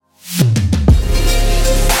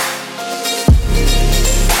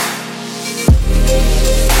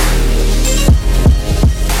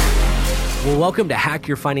welcome to Hack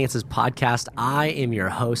Your Finances podcast. I am your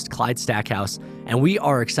host, Clyde Stackhouse, and we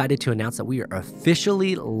are excited to announce that we are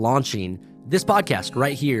officially launching this podcast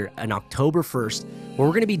right here on October 1st, where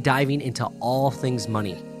we're going to be diving into all things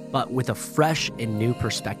money, but with a fresh and new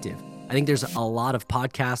perspective. I think there's a lot of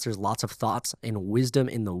podcasts, there's lots of thoughts and wisdom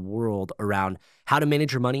in the world around how to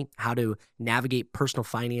manage your money, how to navigate personal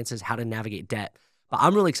finances, how to navigate debt. But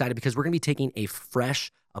I'm really excited because we're going to be taking a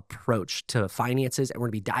fresh approach to finances, and we're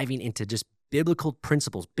going to be diving into just biblical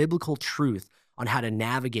principles, biblical truth on how to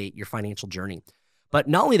navigate your financial journey. But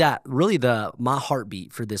not only that, really my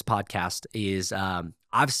heartbeat for this podcast is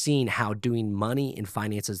I've seen how doing money and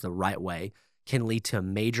finances the right way can lead to a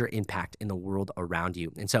major impact in the world around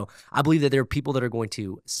you. And so I believe that there are people that are going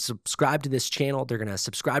to subscribe to this channel, they're going to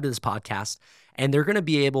subscribe to this podcast, and they're going to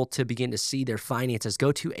be able to begin to see their finances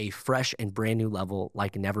go to a fresh and brand new level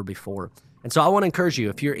like never before. And so I want to encourage you,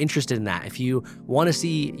 if you're interested in that, if you want to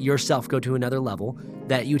see yourself go to another level,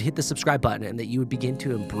 that you'd hit the subscribe button and that you would begin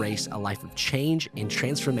to embrace a life of change and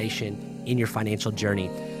transformation in your financial journey.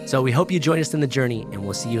 So we hope you join us in the journey, and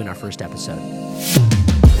we'll see you in our first episode.